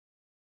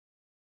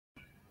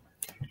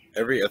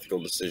Every ethical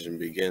decision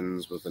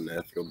begins with an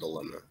ethical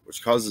dilemma,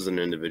 which causes an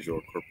individual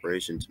or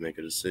corporation to make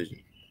a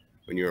decision.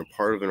 When you are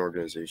part of an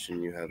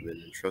organization, you have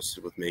been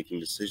entrusted with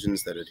making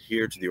decisions that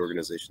adhere to the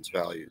organization's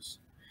values.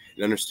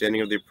 An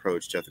understanding of the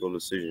approach to ethical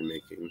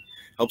decision-making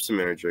helps a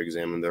manager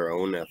examine their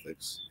own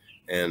ethics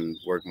and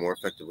work more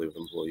effectively with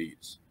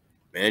employees.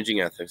 Managing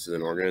ethics in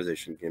an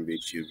organization can be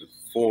achieved with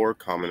 4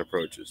 common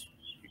approaches: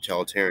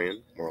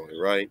 utilitarian, morally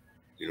right,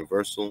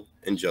 universal,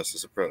 and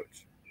justice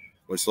approach.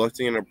 When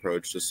selecting an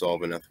approach to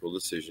solve an ethical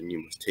decision,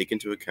 you must take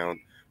into account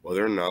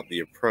whether or not the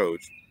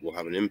approach will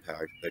have an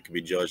impact that can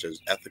be judged as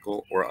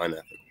ethical or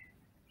unethical.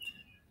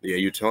 The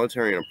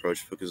utilitarian approach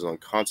focuses on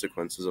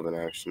consequences of an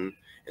action,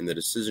 and the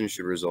decision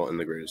should result in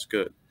the greatest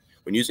good.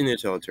 When using the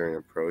utilitarian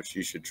approach,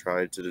 you should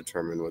try to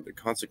determine whether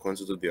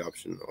consequences of the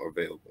option are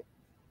available.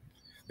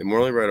 The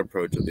morally right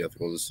approach of the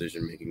ethical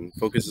decision-making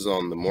focuses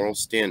on the moral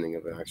standing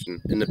of an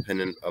action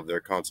independent of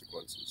their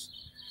consequences.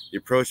 The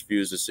approach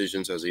views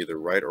decisions as either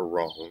right or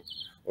wrong.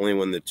 Only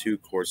when the 2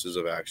 courses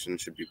of action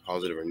should be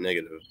positive or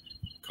negative,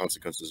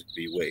 consequences can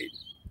be weighed.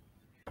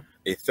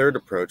 A third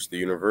approach, the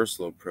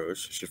universal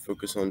approach, should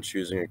focus on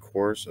choosing a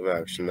course of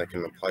action that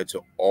can apply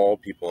to all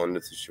people in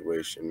the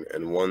situation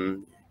and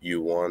one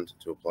you want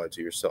to apply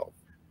to yourself.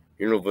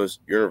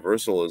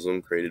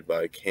 Universalism, created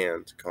by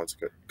Kant,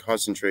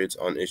 concentrates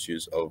on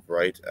issues of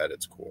right at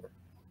its core.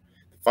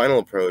 The final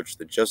approach,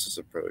 the justice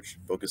approach,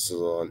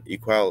 focuses on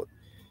equality.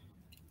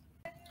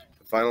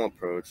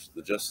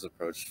 The justice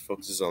approach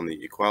focuses on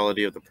the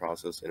equality of the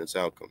process and its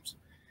outcomes.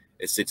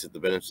 It states that the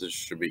benefits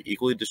should be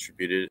equally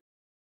distributed.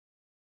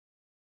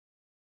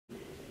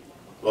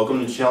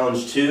 Welcome to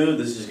Challenge 2.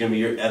 This is going to be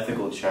your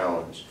ethical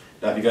challenge.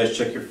 Now, if you guys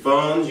check your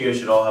phones, you guys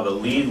should all have a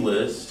lead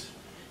list.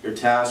 You're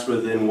tasked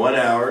within 1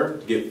 hour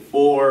to get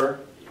 4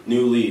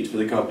 new leads for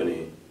the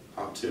company.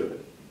 Hop to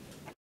it.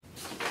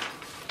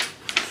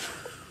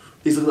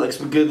 These look like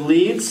some good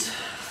leads.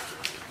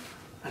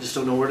 I just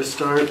don't know where to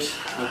start.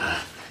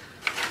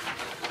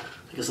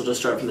 I guess I'll just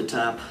start from the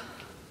top.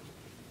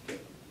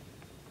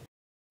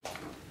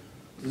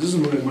 This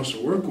doesn't look like much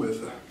to work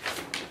with. I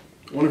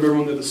wonder if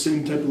everyone got the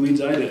same type of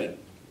leads I did.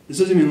 This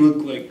doesn't even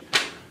look like...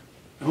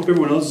 I hope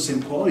everyone else has the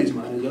same quality as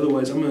mine is,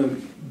 otherwise I'm going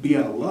to be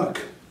out of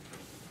luck.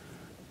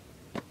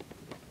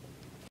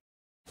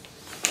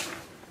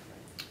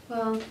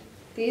 Well,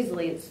 these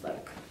leads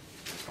look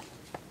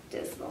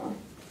dismal.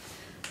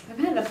 I've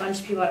had a bunch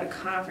of people at a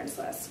conference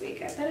last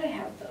week. I bet I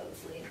have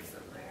those leads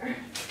somewhere.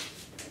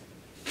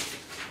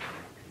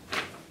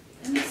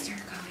 I'm gonna start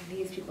calling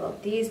these people.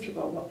 These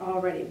people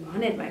already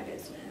wanted my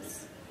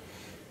business.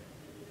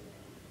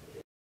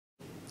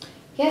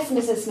 Yes,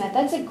 Mrs. Smith,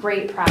 that's a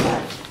great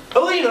product.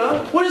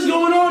 Alina, what is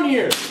going on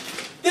here?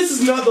 This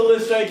is not the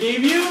list I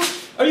gave you.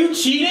 Are you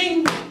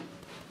cheating?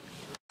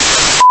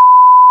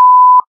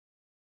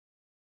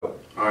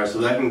 Alright, so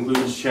that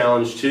concludes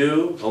Challenge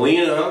 2.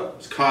 Alina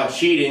is caught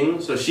cheating,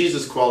 so she's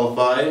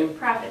disqualified.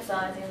 Profit's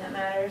the only thing that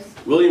matters.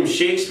 William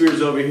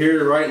Shakespeare's over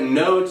here writing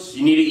notes.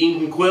 You need an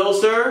ink and quill,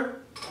 sir?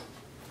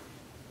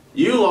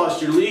 You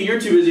lost your lead.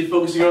 You're too busy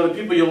focusing on other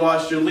people. You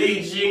lost your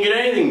lead, so you didn't get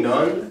anything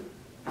done.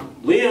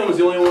 Liam was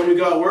the only one who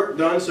got work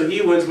done, so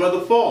he wins by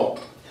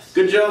default.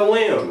 Good job,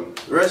 Liam.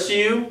 The rest of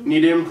you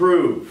need to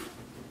improve.